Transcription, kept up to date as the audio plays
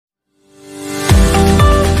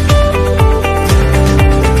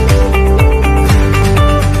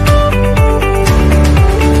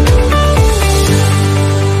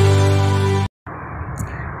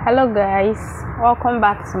Hello guys, welcome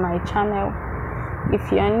back to my channel.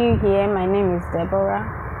 If you're new here, my name is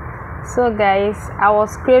Deborah. So guys, I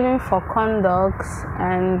was craving for corn dogs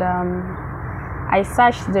and I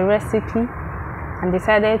searched the recipe and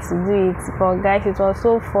decided to do it. But guys, it was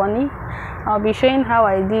so funny. I'll be showing how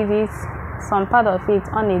I did it, some part of it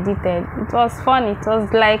unedited. It was funny. It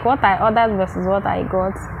was like what I ordered versus what I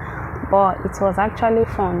got, but it was actually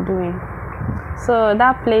fun doing. So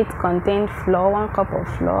that plate contained flour, 1 cup of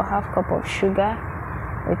flour, ½ cup of sugar,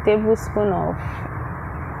 a tablespoon of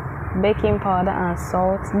baking powder and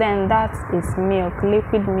salt. Then that is milk,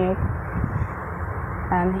 liquid milk.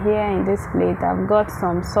 And here in this plate I've got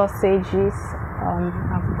some sausages,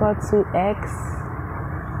 I've got 2 eggs.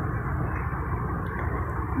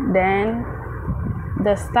 Then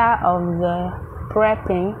the star of the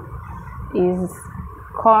prepping is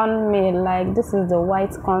cornmeal. Like, this is the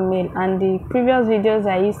white cornmeal, and the previous videos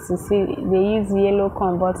I used to see they use yellow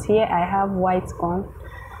corn, but here I have white corn.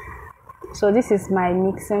 So this is my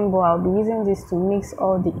mixing bowl. I'll be using this to mix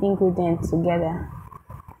all the ingredients together.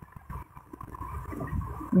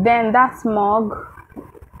 Then that mug,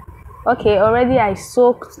 okay, already I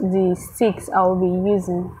soaked the sticks I'll be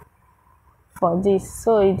using for this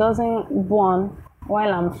so it doesn't burn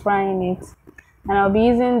while I'm frying it. And I'll be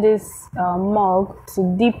using this mug to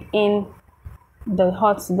dip in the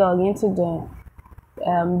hot dog into the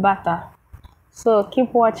batter. So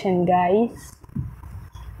keep watching guys.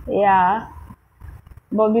 Yeah,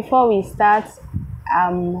 but before we start,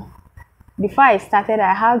 before I started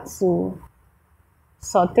I had to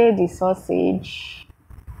saute the sausage.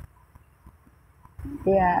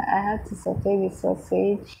 Yeah, I had to saute the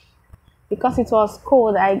sausage because it was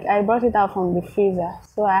cold. I brought it out from the freezer,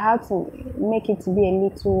 so I had to make it to be a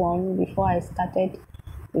little warm before I started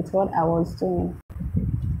with what I was doing.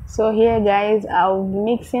 So here guys, I'll be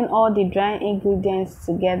mixing all the dry ingredients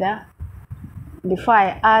together before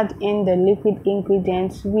I add in the liquid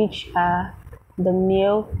ingredients, which are the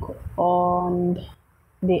milk and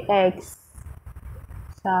the eggs.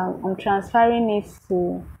 So I'm transferring it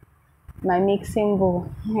to my mixing bowl.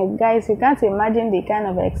 Guys, you can't imagine the kind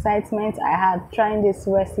of excitement I had trying this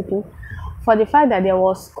recipe. For the fact that there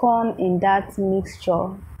was corn in that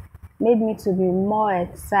mixture made me to be more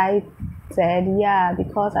excited. Yeah,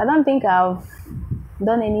 because I don't think I've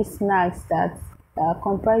done any snacks that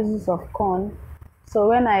comprises of corn. So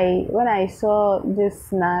when I saw these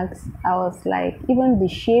snacks, I was like, even the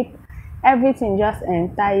shape, everything just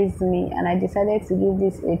enticed me, and I decided to give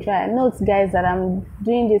this a try. Note guys that I'm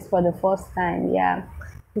doing this for the first time. Yeah,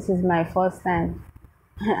 this is my first time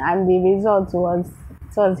and the result was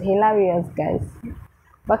hilarious guys,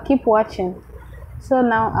 but keep watching. So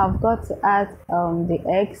now I've got to add the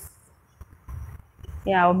eggs.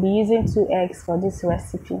 Yeah, I'll be using 2 eggs for this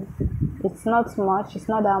recipe. It's not much, it's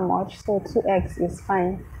not that much, so 2 eggs is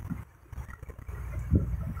fine.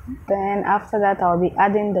 Then after that I'll be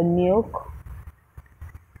adding the milk.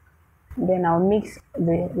 Then I'll mix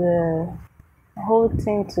the whole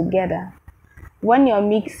thing together. When you're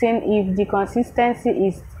mixing, if the consistency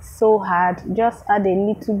is so hard, just add a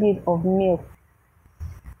little bit of milk,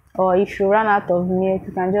 or if you run out of milk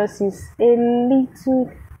you can just use a little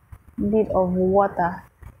bit of water.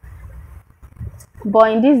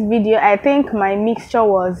 But in this video I think my mixture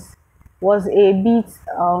was a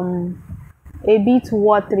bit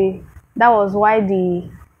watery. That was why the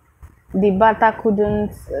batter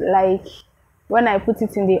couldn't, like, when I put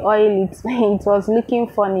it in the oil, it was looking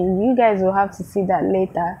funny. You guys will have to see that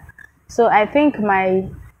later. So I think my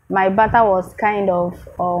batter was kind of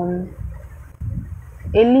a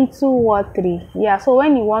little watery. Yeah, so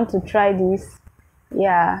when you want to try this,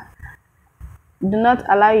 yeah, do not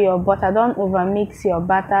allow your butter, don't over mix your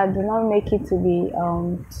batter, do not make it to be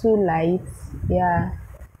too light. Yeah,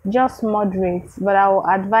 just moderate. But I will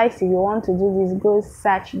advise, if you want to do this, go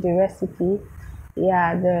search the recipe,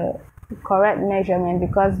 yeah, the correct measurement,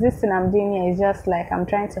 because this thing I'm doing here is just like I'm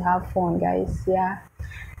trying to have fun guys. Yeah,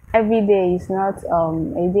 every day is not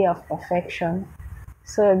a day of perfection,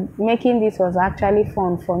 so making this was actually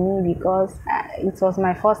fun for me because it was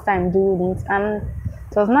my first time doing it, and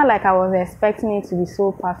it was not like I was expecting it to be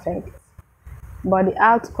so perfect, but the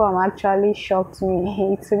outcome actually shocked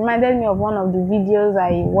me. It reminded me of one of the videos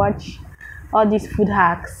I watch, all these food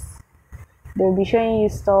hacks. They'll be showing you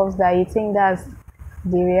stuff that you think that's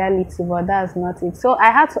the reality, but that's not it. So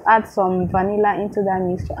I had to add some vanilla into that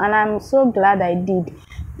mixture, and I'm so glad I did,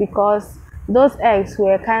 because those eggs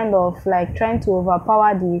were kind of like trying to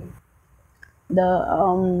overpower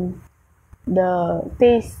the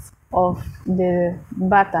taste of the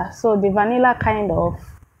batter. So the vanilla kind of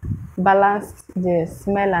balanced the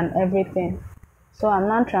smell and everything. So I'm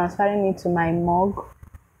now transferring it to my mug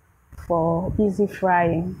for easy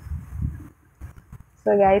frying.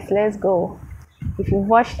 So guys, let's go. If you've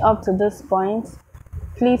watched up to this point,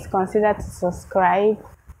 please consider to subscribe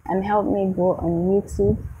and help me grow on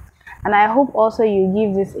YouTube. And I hope also you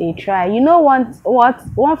give this a try. You know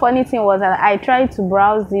one funny thing was that I tried to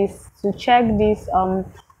browse this to check this on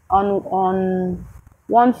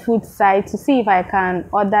one food site to see if I can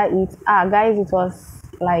order it. Guys,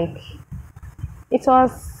 it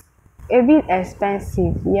was a bit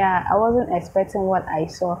expensive. Yeah, I wasn't expecting what I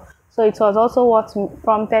saw. So it was also what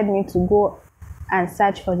prompted me to go and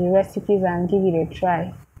search for the recipes and give it a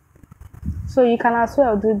try. So you can as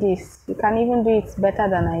well do this. You can even do it better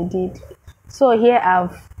than I did. So here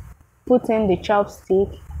I've put in the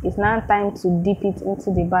chopstick. It's now time to dip it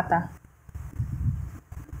into the batter.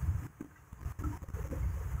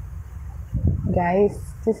 Guys,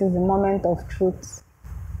 this is the moment of truth.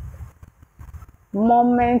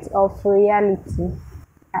 Moment of reality.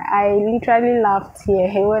 I literally laughed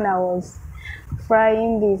here when I was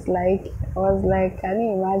frying this. Like, I was like, can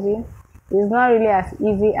you imagine? It's not really as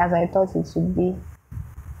easy as I thought it would be.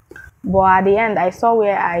 But at the end, I saw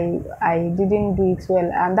where I didn't do it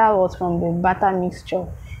well, and that was from the batter mixture.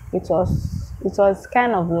 It was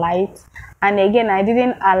kind of light, and again, I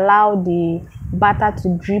didn't allow the batter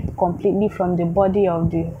to drip completely from the body of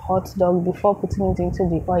the hot dog before putting it into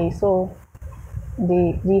the oil. So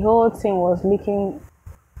the whole thing was looking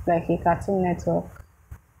like a Cartoon Network.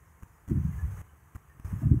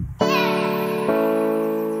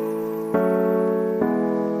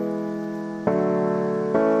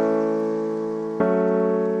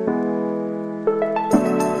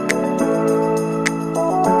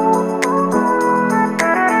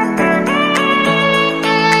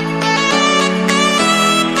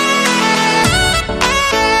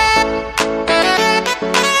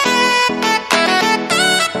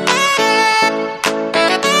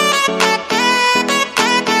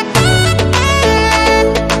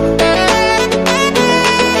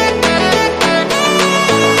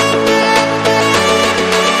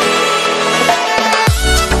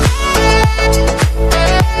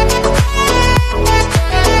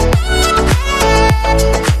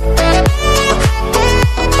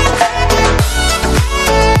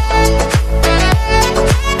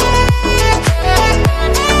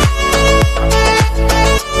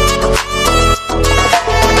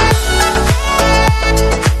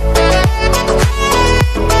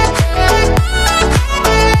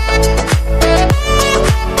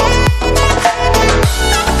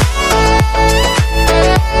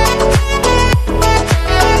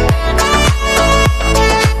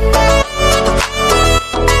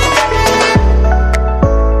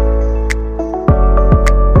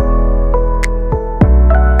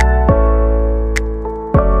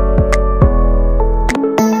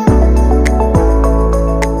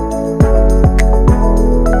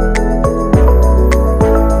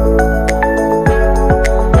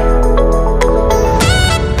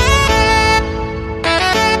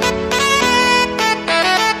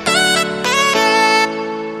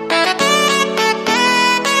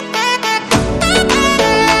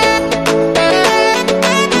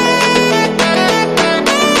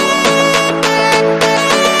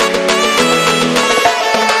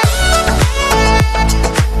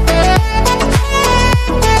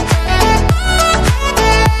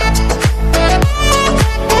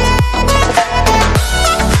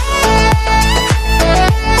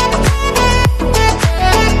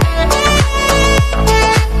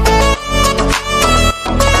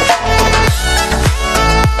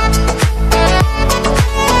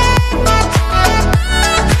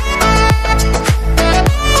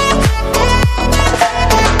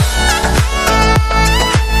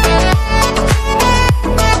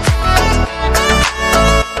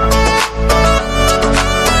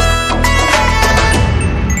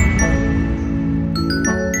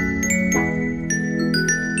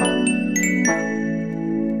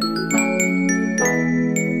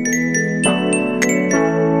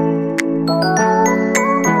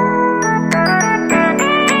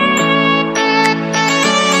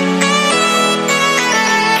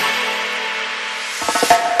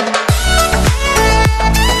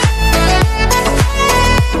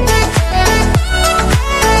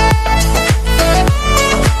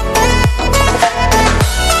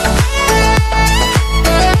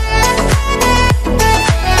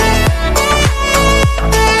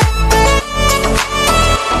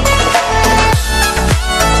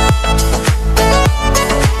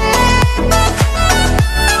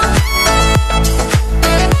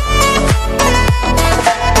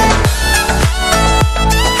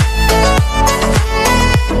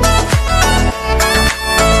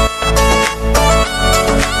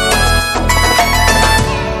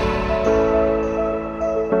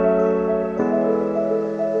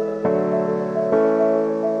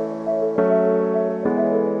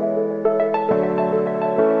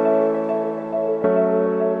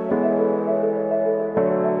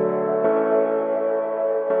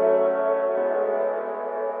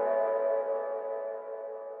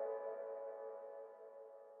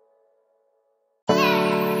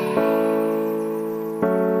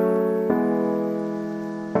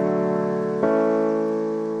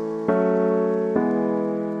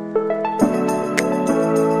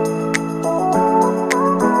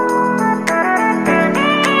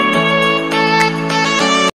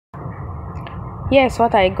 Here's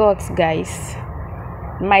what I got, guys.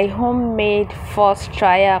 My homemade first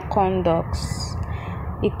trial corn dogs.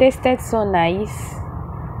 It tasted so nice.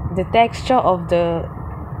 The texture of the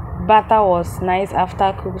batter was nice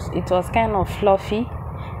after cooked. It was kind of fluffy.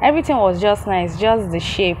 Everything was just nice, just the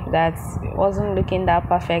shape that wasn't looking that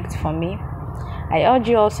perfect for me. I urge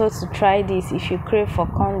you also to try this if you crave for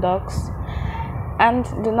corn dogs. And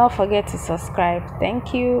do not forget to subscribe.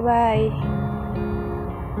 Thank you. Bye.